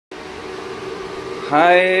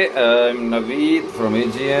Hi, I'm Naveed from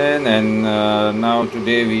AGN, and now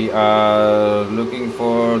today we are looking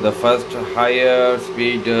for the first higher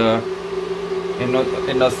speed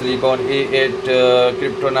Innosilicon A8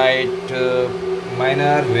 cryptonite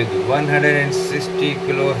miner with 160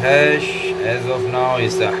 kilo hash. As of now,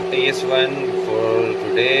 is the highest one for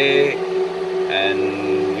today,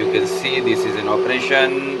 and you can see this is in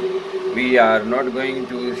operation. We are not going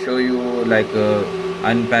to show you like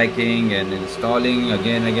unpacking and installing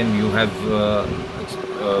again. You have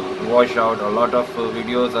watched out a lot of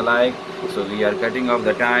videos alike, so we are cutting off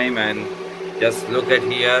the time and just look at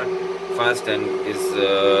here first. And is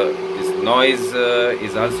noise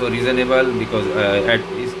is also reasonable because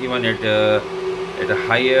is even at a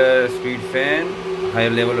higher speed fan, higher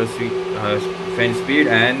level of fan speed,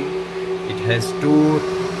 and it has two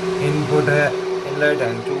input inlet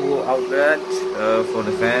and two outlet for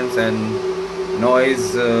the fans, and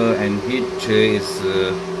noise and heat is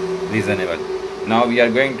reasonable. Now we are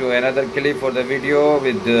going to another clip for the video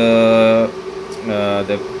with the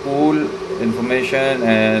pool information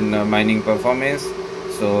and mining performance.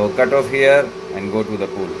 So cut off here and go to the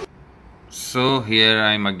pool. So here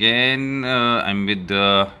I'm again. I'm with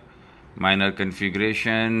the miner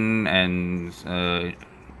configuration and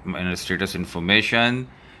miner status information.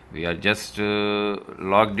 We are just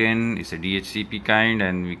logged in. It's a DHCP kind,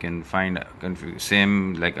 and we can find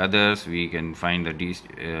same like others. We can find the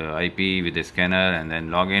IP with the scanner and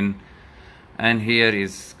then log in. And here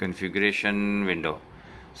is configuration window.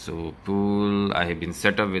 So pool, I have been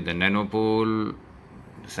set up with the nano pool.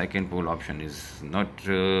 The second pool option is not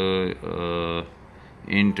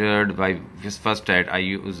entered by this first at I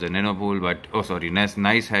use the nano pool, but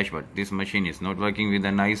nice hash, but this machine is not working with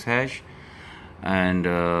the nice hash. And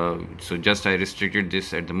so just I restricted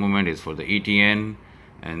this at the moment is for the ETN,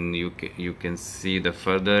 and you can see the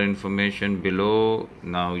further information below.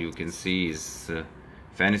 Now you can see is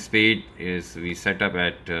fan speed is we set up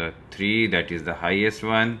at 3, that is the highest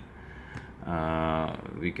one.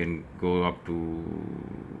 We can go up to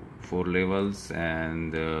 4 levels,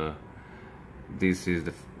 and this is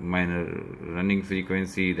the miner running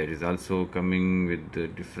frequency that is also coming with the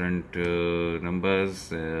different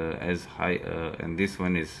numbers as high, and this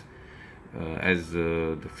one is as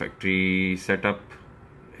the factory setup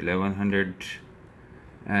 1100,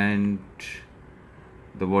 and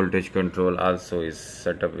the voltage control also is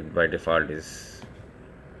set up by default is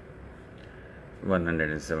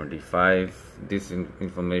 175. This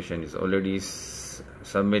information is already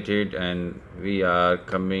submitted, and we are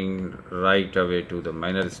coming right away to the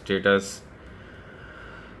miner status.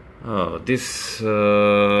 This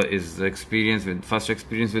is the first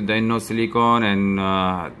experience with the Innosilicon, and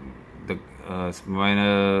the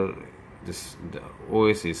miner, the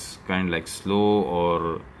OS is kind of like slow,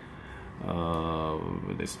 or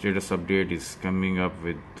the status update is coming up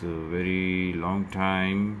with very long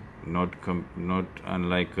time, not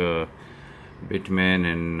unlike Bitmain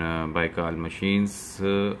and Baikal machines.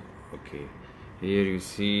 Okay, here you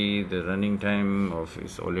see the running time of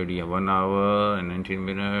is already 1 hour and 19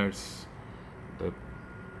 minutes. The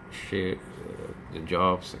the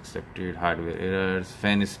jobs accepted, hardware errors,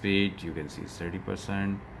 fan speed you can see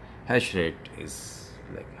 30%. Hash rate is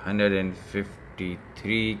like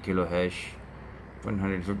 153 kilo hash,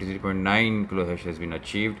 153.9 kilo hash has been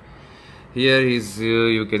achieved. Here is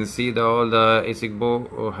you can see all the Asic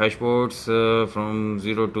hash boards from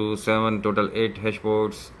 0 to 7, total 8 hash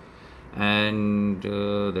boards, and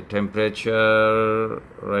the temperature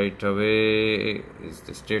right away is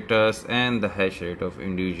the status and the hash rate of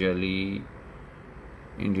individual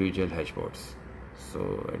hash boards.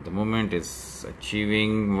 So at the moment it's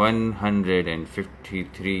achieving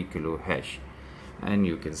 153 kilo hash, and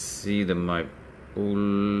you can see my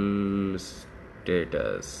pool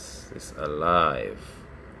status is alive.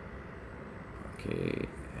 Okay,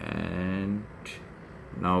 and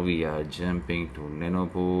now we are jumping to nano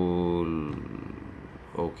pool.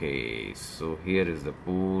 Okay, so here is the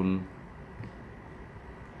pool.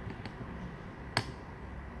 Okay,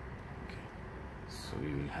 so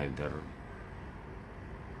we will have the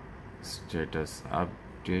status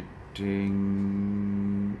updating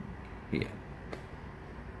here.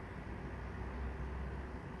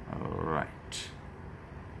 Alright,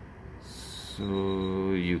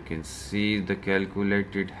 so you can see the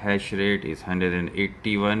calculated hash rate is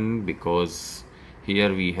 181, because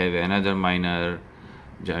here we have another miner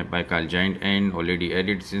Baikal Giant End already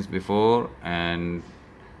added since before, and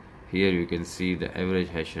here you can see the average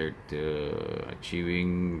hash rate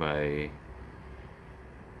achieving by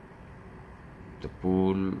the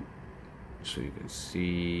pool. So you can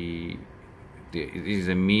see this is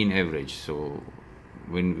a mean average, so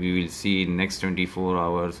when we will see in next 24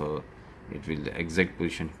 hours, or it will, the exact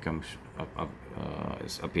position comes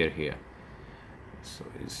is appear here. So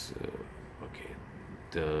is okay,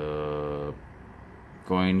 the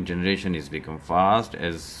coin generation is become fast,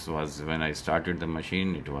 as was when I started the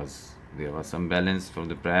machine. There was some balance from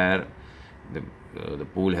the prior. The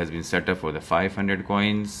pool has been set up for the 500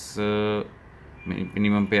 coins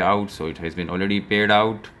minimum payout, so it has been already paid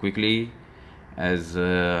out quickly, as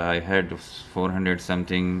I had 400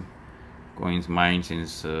 something coins mined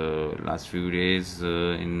since last few days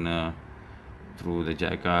through the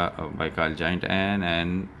Baikal Giant AEON.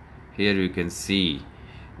 And here you can see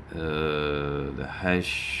the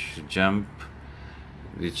hash jump,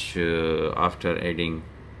 which after adding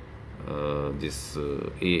this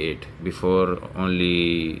A8, before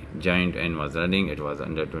only Giant AEON was running, it was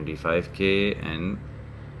under 25k, and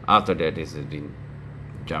after that it has been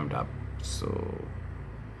jumped up. So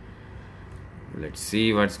let's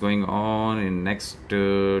see what's going on in next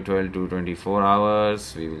 12 to 24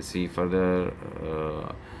 hours. We will see further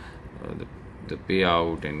the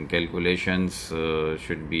payout and calculations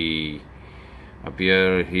should be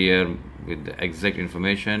appear here with the exact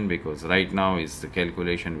information, because right now is the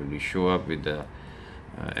calculation will be show up with the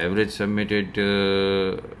average submitted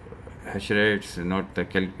hash rates, not the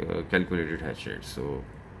calculated hash rates. So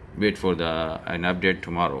wait for an update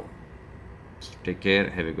tomorrow. So take care,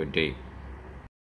 have a good day.